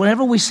happens.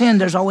 Whenever we sin,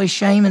 there's always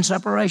shame and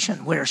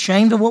separation. We're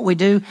ashamed of what we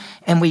do,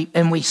 and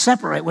we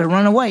separate. We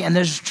run away. And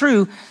it's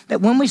true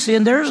that when we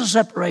sin, there is a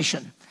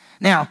separation.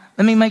 Now,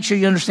 let me make sure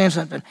you understand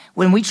something.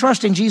 When we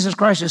trust in Jesus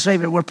Christ as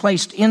Savior, we're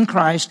placed in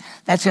Christ.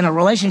 That's in a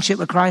relationship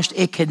with Christ.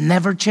 It can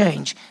never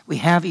change. We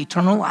have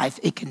eternal life.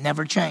 It can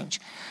never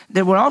change.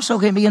 That we're also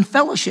going to be in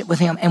fellowship with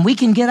Him, and we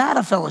can get out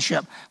of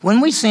fellowship.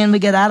 When we sin, we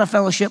get out of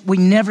fellowship. We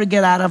never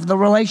get out of the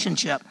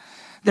relationship.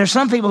 There's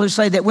some people who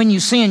say that when you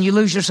sin, you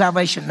lose your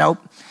salvation. Nope.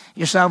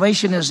 Your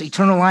salvation is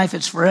eternal life.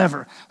 It's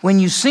forever. When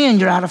you sin,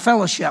 you're out of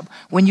fellowship.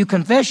 When you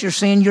confess your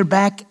sin, you're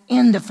back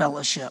into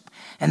fellowship.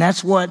 And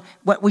that's what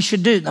we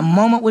should do. The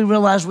moment we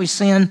realize we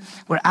sin,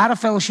 we're out of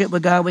fellowship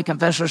with God, we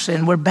confess our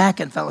sin, we're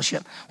back in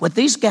fellowship. What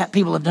these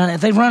people have done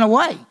is they've run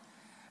away.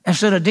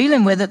 Instead of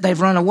dealing with it,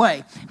 they've run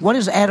away. What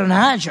is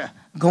Adonijah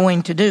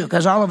going to do?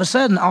 Because all of a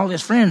sudden, all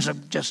his friends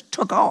have just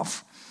took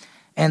off.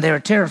 And they're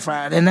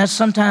terrified. And that's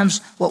sometimes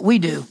what we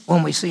do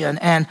when we sin.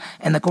 And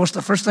of course,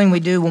 the first thing we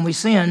do when we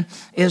sin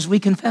is we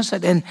confess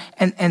it. And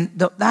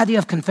the idea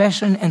of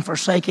confession and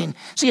forsaking.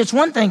 See, it's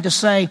one thing to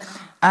say,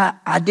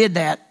 I did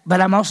that, but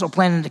I'm also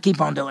planning to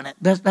keep on doing it.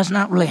 That's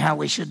not really how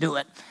we should do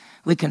it.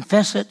 We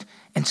confess it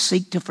and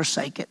seek to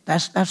forsake it.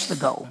 That's the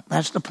goal.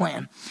 That's the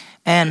plan.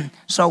 And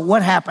so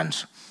what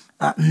happens?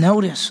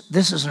 Notice,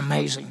 this is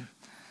amazing.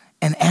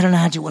 And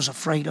Adonijah was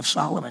afraid of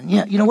Solomon.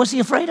 Yeah, you know, what's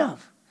he afraid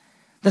of?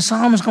 That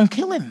Solomon's going to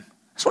kill him.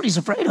 That's what he's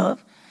afraid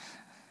of.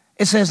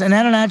 It says, and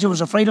Adonijah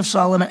was afraid of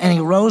Solomon, and he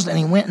rose and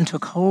he went and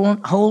took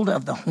hold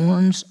of the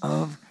horns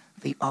of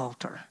the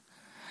altar.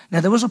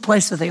 Now, there was a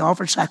place that they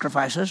offered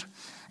sacrifices,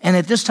 and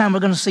at this time, we're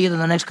going to see it in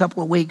the next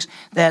couple of weeks,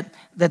 that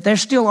they're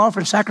still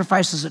offering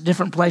sacrifices at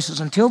different places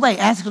until they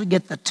actually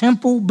get the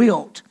temple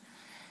built.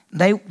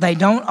 They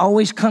don't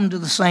always come to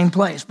the same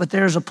place, but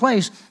there's a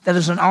place that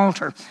is an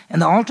altar. And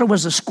the altar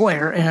was a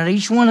square, and at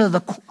each one of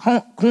the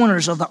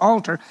corners of the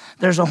altar,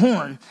 there's a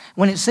horn.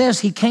 When it says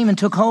he came and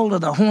took hold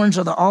of the horns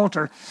of the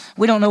altar,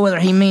 we don't know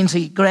whether he means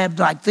he grabbed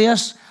like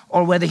this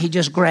or whether he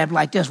just grabbed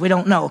like this. We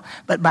don't know.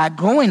 But by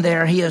going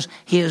there, he is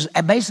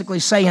basically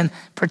saying,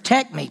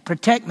 protect me,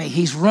 protect me.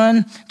 He's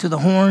run to the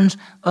horns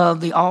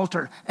of the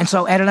altar. And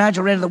so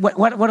Adonijah read,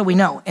 what do we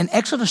know? In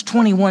Exodus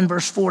 21,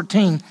 verse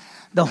 14,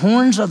 the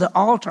horns of the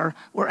altar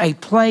were a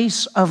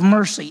place of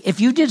mercy. If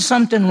you did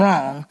something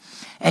wrong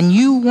and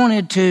you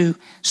wanted to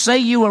say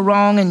you were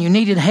wrong and you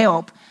needed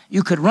help,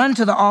 you could run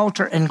to the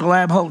altar and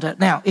grab hold of it.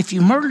 Now, if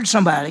you murdered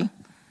somebody,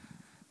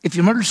 it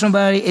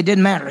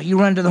didn't matter. You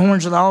run to the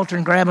horns of the altar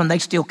and grab them, they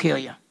still kill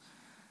you.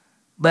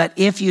 But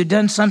if you'd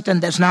done something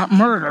that's not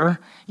murder,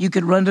 you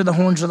could run to the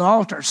horns of the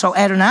altar. So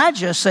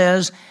Adonijah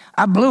says,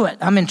 I blew it.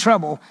 I'm in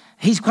trouble.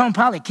 He's going to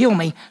probably kill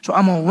me. So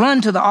I'm going to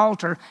run to the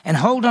altar and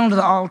hold on to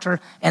the altar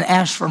and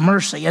ask for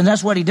mercy. And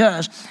that's what he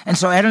does. And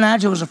so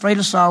Adonijah was afraid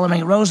of Solomon.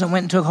 He rose and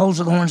went and took hold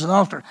of the horns of the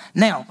altar.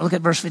 Now, look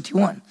at verse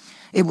 51.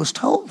 It was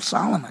told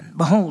Solomon,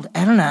 behold,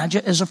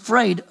 Adonijah is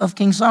afraid of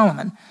King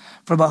Solomon.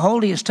 For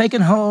behold, he has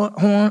taken hold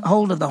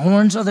of the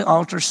horns of the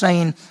altar,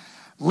 saying,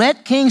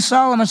 let King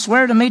Solomon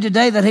swear to me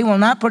today that he will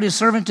not put his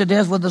servant to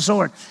death with the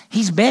sword.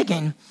 He's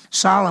begging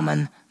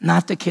Solomon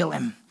not to kill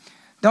him.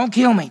 Don't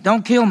kill me,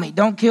 don't kill me,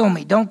 don't kill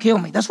me, don't kill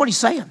me. That's what he's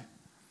saying.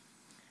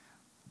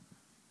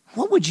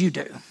 What would you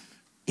do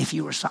if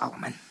you were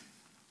Solomon?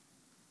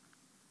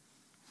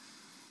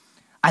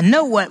 I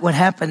know what would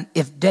happen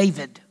if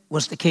David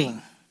was the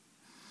king.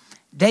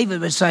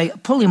 David would say,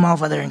 pull him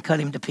off of there and cut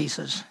him to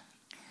pieces.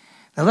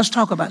 Now let's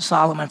talk about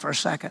Solomon for a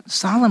second.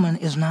 Solomon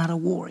is not a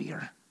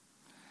warrior.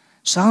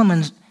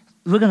 Solomon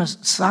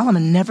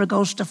never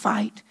goes to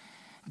fight.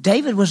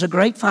 David was a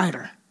great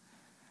fighter.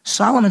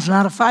 Solomon's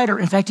not a fighter.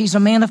 In fact, he's a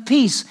man of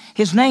peace.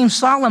 His name,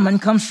 Solomon,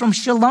 comes from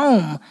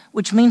shalom,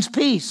 which means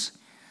peace.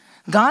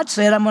 God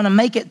said, I'm going to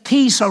make it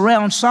peace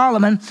around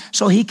Solomon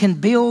so he can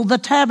build the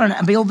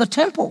tabernacle, build the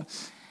temple.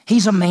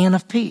 He's a man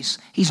of peace.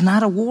 He's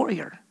not a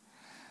warrior.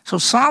 So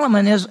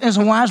Solomon is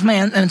a wise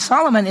man, and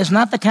Solomon is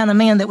not the kind of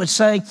man that would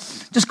say,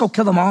 just go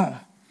kill them all.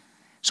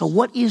 So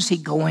what is he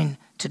going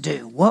to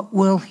do? What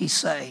will he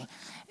say?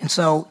 And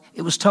so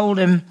it was told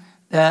him,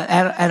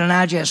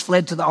 Adonijah has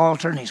fled to the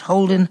altar, and he's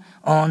holding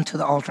on to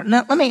the altar.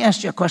 Now, let me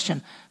ask you a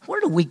question.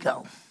 Where do we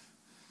go?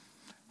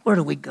 Where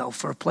do we go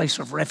for a place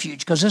of refuge?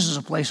 Because this is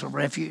a place of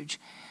refuge.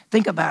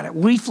 Think about it.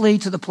 We flee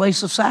to the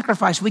place of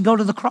sacrifice. We go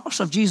to the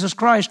cross of Jesus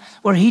Christ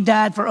where he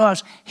died for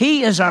us.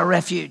 He is our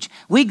refuge.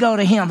 We go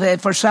to him.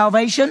 For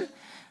salvation,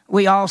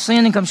 we all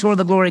sin and come short of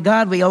the glory of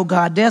God. We owe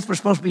God death. We're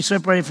supposed to be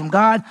separated from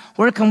God.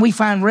 Where can we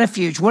find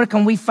refuge? Where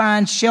can we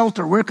find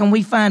shelter? Where can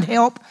we find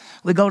help?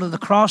 We go to the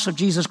cross of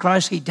Jesus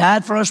Christ. He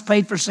died for us,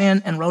 paid for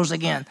sin, and rose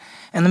again.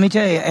 And let me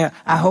tell you,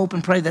 I hope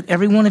and pray that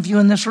every one of you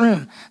in this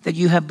room, that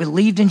you have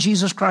believed in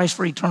Jesus Christ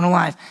for eternal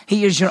life.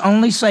 He is your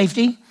only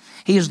safety.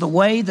 He is the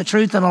way, the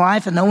truth, and the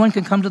life, and no one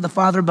can come to the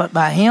Father but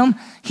by him.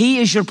 He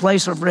is your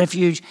place of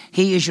refuge.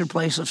 He is your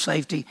place of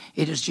safety.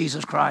 It is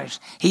Jesus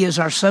Christ. He is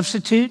our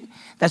substitute.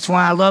 That's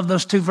why I love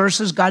those two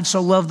verses. God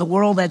so loved the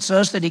world, that's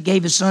us, that he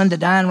gave his son to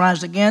die and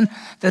rise again,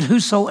 that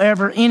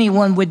whosoever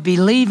anyone would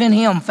believe in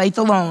him, faith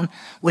alone,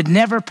 would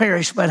never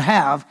perish but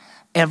have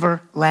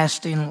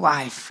everlasting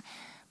life.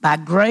 By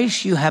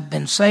grace you have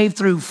been saved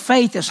through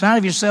faith. It's not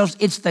of yourselves.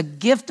 It's the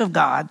gift of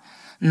God,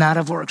 not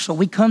of works. So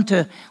we come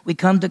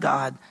to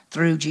God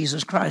through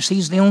Jesus Christ.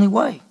 He's the only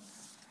way.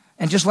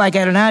 And just like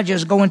Adonijah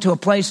is going to a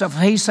place of,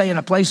 he's saying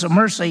a place of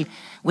mercy,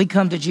 we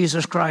come to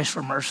Jesus Christ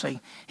for mercy.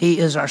 He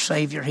is our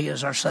Savior. He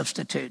is our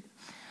substitute.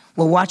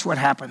 Well, watch what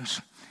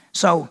happens.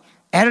 So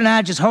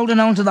Adonijah is holding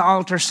on to the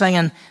altar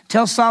saying,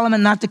 tell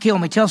Solomon not to kill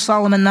me. Tell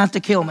Solomon not to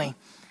kill me.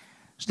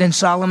 Then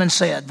Solomon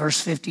said,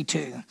 verse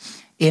 52,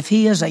 if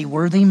he is a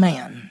worthy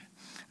man,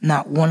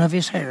 not one of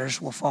his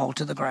hairs will fall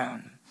to the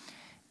ground.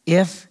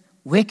 If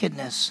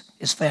wickedness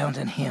is found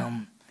in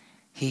him,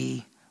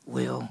 he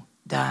will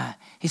die.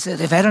 He said,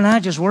 if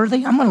Adonijah is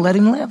worthy, I'm going to let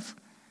him live.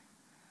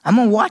 I'm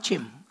going to watch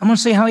him. I'm going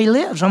to see how he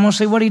lives. I'm going to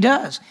see what he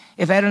does.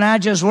 If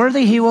Adonijah is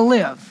worthy, he will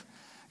live.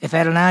 If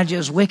Adonijah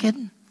is wicked,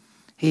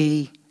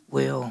 he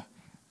will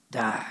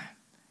die.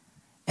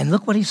 And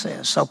look what he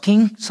says. So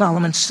King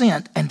Solomon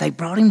sent, and they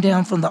brought him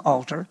down from the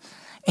altar,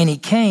 and he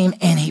came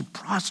and he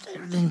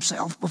prostrated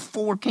himself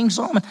before King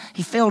Solomon.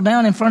 He fell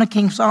down in front of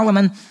King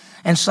Solomon,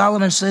 and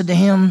Solomon said to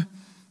him,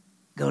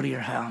 go to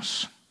your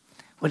house.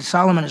 What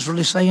Solomon is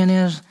really saying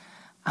is,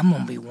 I'm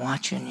going to be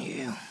watching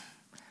you.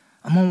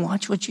 I'm going to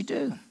watch what you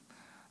do.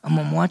 I'm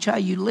going to watch how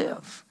you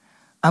live.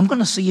 I'm going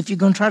to see if you're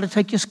going to try to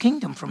take this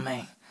kingdom from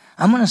me.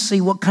 I'm going to see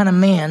what kind of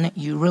man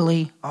you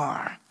really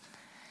are.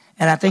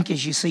 And I think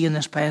as you see in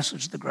this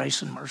passage, the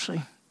grace and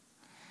mercy,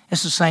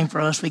 it's the same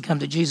for us. We come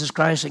to Jesus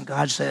Christ and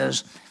God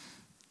says,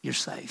 you're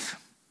safe.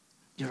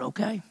 You're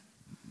okay.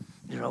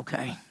 You're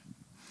okay.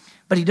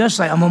 But he does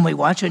say, I'm going to be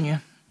watching you.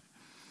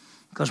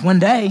 Because one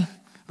day,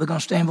 we're going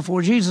to stand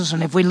before Jesus.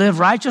 And if we live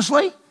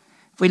righteously,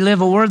 if we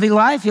live a worthy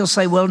life, he'll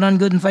say, well done,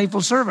 good and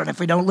faithful servant. If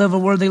we don't live a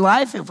worthy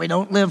life, if we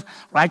don't live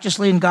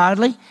righteously and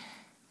godly,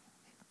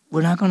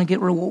 we're not going to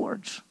get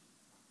rewards.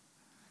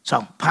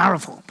 So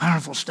powerful,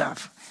 powerful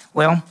stuff.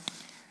 Well,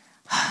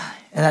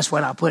 and that's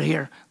what I'll put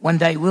here. One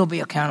day we'll be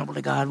accountable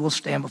to God. We'll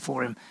stand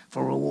before him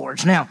for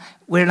rewards. Now,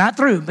 we're not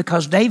through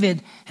because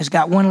David has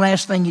got one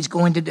last thing he's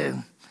going to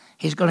do.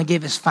 He's going to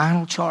give his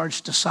final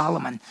charge to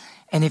Solomon.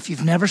 And if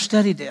you've never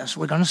studied this,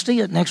 we're going to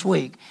see it next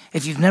week.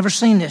 If you've never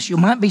seen this, you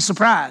might be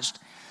surprised.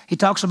 He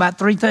talks about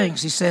three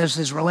things. He says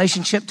his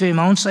relationship to his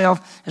own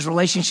self, his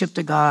relationship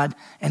to God,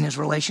 and his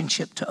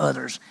relationship to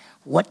others.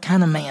 What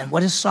kind of man?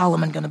 What is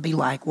Solomon going to be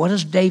like? What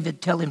does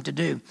David tell him to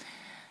do?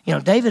 You know,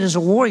 David is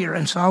a warrior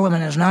and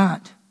Solomon is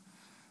not.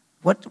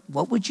 What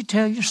would you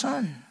tell your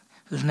son,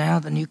 who's now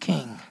the new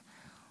king?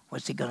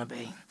 What's he going to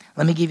be?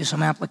 Let me give you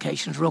some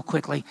applications real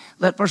quickly.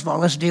 First of all,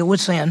 let's deal with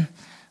sin.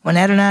 When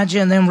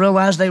Adonijah and them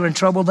realized they were in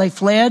trouble, they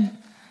fled.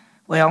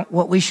 Well,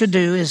 what we should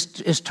do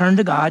is turn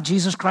to God.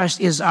 Jesus Christ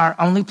is our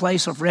only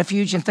place of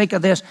refuge. And think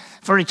of this,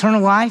 for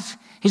eternal life,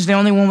 he's the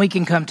only one we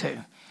can come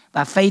to.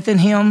 By faith in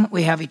him,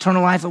 we have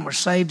eternal life and we're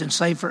saved and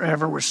saved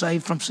forever. We're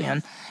saved from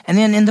sin. And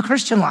then in the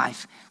Christian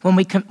life, when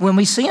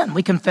we sin,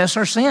 we confess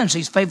our sins.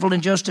 He's faithful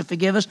and just to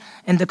forgive us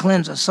and to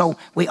cleanse us. So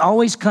we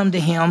always come to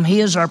him.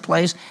 He is our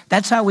place.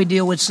 That's how we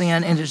deal with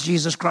sin, and it's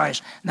Jesus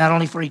Christ, not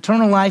only for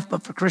eternal life,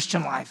 but for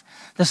Christian life.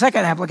 The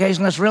second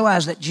application, let's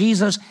realize that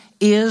Jesus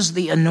is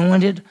the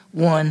anointed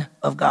one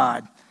of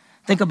God.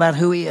 Think about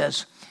who he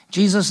is.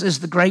 Jesus is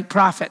the great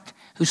prophet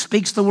who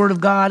speaks the word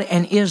of God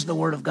and is the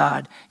word of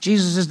God.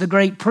 Jesus is the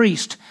great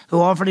priest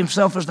who offered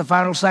himself as the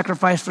final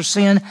sacrifice for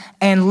sin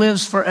and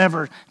lives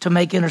forever to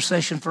make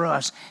intercession for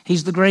us.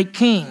 He's the great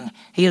king.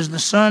 He is the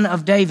son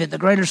of David, the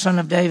greater son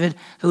of David,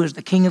 who is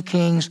the King of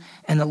kings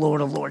and the Lord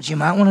of lords. You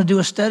might want to do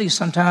a study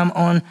sometime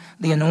on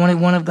the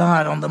anointed one of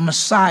God, on the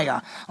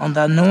Messiah, on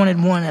the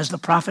anointed one as the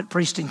prophet,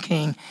 priest, and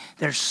king.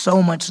 There's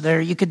so much there.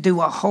 You could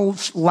do a whole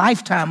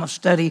lifetime of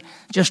study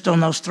just on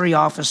those three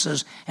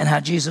offices and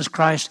how Jesus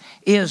Christ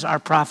is our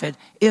prophet,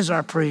 is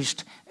our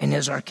priest, and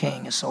is our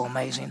king. It's so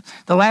amazing.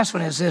 The last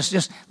one is this,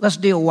 just let's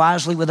deal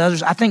wisely with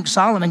others. I think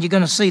Solomon, you're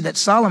going to see that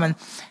Solomon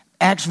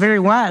acts very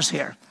wise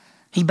here.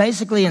 He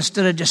basically,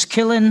 instead of just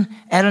killing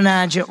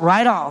Adonijah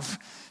right off,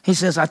 he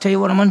says, I'll tell you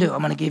what I'm going to do. I'm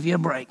going to give you a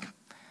break.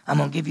 I'm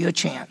going to give you a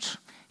chance.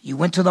 You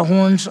went to the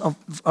horns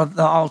of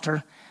the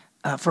altar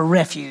for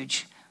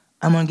refuge.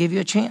 I'm going to give you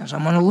a chance.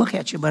 I'm going to look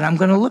at you, but I'm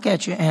going to look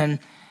at you, and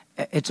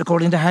it's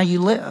according to how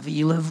you live.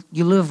 You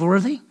live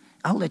worthy,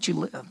 I'll let you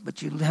live.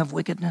 But you have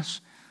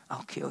wickedness,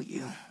 I'll kill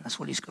you. That's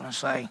what he's going to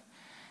say.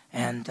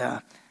 And,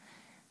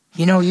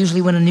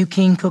 usually when a new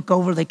king took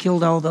over, they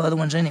killed all the other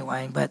ones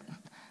anyway. But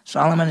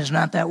Solomon is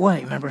not that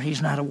way. Remember,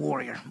 he's not a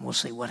warrior. We'll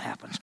see what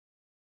happens.